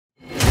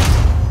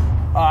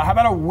How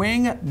about a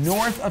wing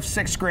north of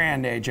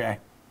 $6,000,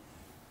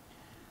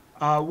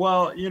 AJ?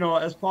 Well,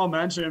 as Paul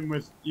mentioned,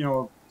 with,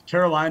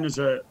 Carolina's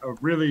a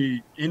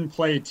really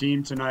in-play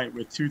team tonight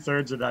with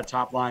 2/3 of that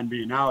top line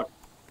being out.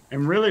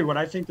 And really what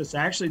I think this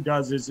actually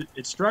does is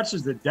it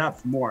stretches the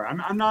depth more.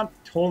 I'm not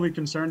totally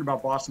concerned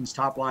about Boston's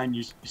top line.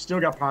 You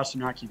still got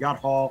Pastrnak, you got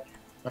Hall.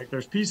 Like,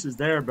 there's pieces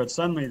there, but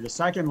suddenly the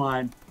second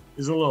line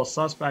is a little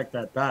suspect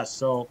at best.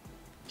 So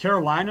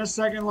Carolina's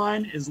second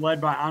line is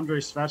led by Andrei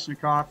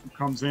Svechnikov, who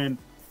comes in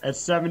at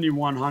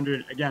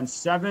 7,100. Again,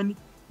 7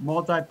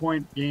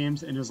 multi-point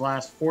games in his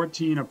last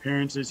 14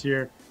 appearances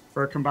here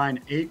for a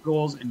combined 8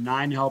 goals and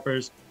 9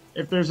 helpers.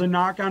 If there's a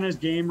knock on his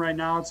game right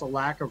now, it's a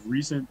lack of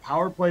recent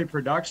power play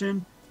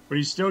production, but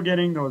he's still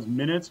getting those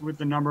minutes with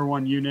the number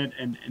 1 unit,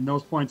 and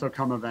those points will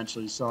come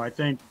eventually. So I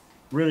think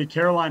really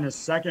Carolina's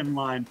second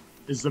line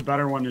is the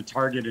better one to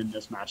target in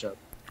this matchup.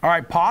 All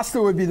right,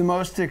 Pasta would be the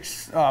most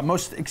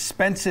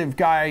expensive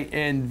guy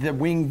in the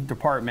wing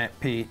department,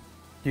 Pete.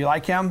 Do you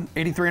like him?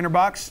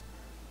 $8,300?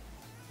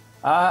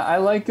 I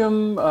like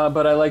him,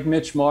 but I like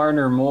Mitch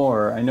Marner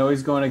more. I know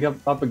he's going to get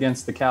up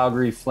against the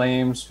Calgary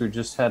Flames, who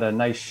just had a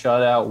nice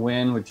shutout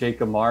win with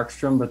Jacob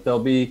Markstrom, but they'll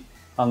be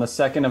on the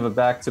second of a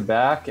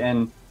back-to-back,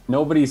 and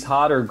nobody's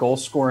hotter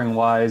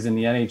goal-scoring-wise in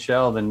the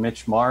NHL than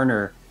Mitch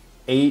Marner.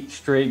 8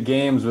 straight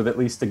games with at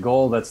least a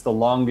goal. That's the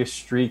longest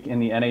streak in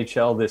the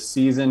NHL this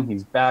season.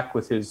 He's back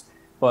with his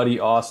buddy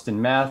Austin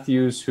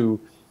Matthews, who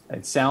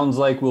it sounds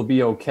like will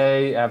be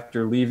okay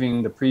after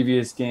leaving the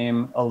previous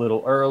game a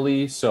little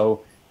early.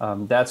 So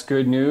that's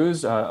good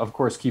news. Of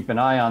course, keep an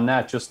eye on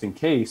that just in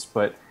case.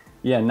 But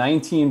yeah,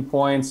 19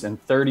 points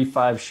and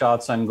 35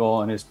 shots on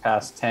goal in his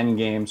past 10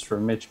 games for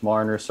Mitch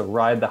Marner. So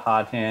ride the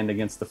hot hand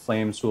against the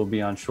Flames, who will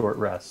be on short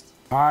rest.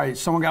 All right,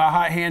 someone got a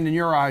hot hand in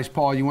your eyes,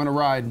 Paul. You want to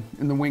ride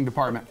in the wing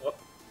department?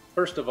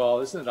 First of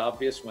all, isn't it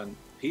obvious when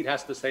Pete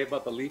has to say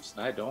about the Leafs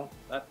and I don't?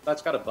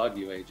 That's got to bug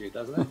you, AJ,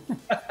 doesn't it?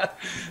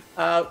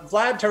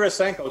 Vlad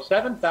Tarasenko,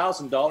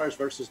 $7,000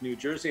 versus New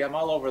Jersey. I'm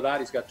all over that.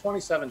 He's got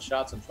 27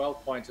 shots and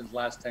 12 points in his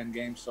last 10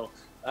 games, so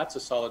that's a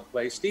solid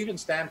play. Steven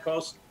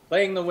Stamkos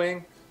playing the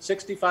wing,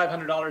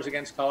 $6,500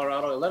 against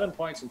Colorado, 11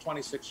 points and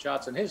 26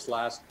 shots in his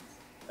last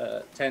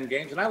 10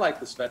 games. And I like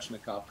the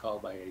Svechnikov call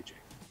by AJ.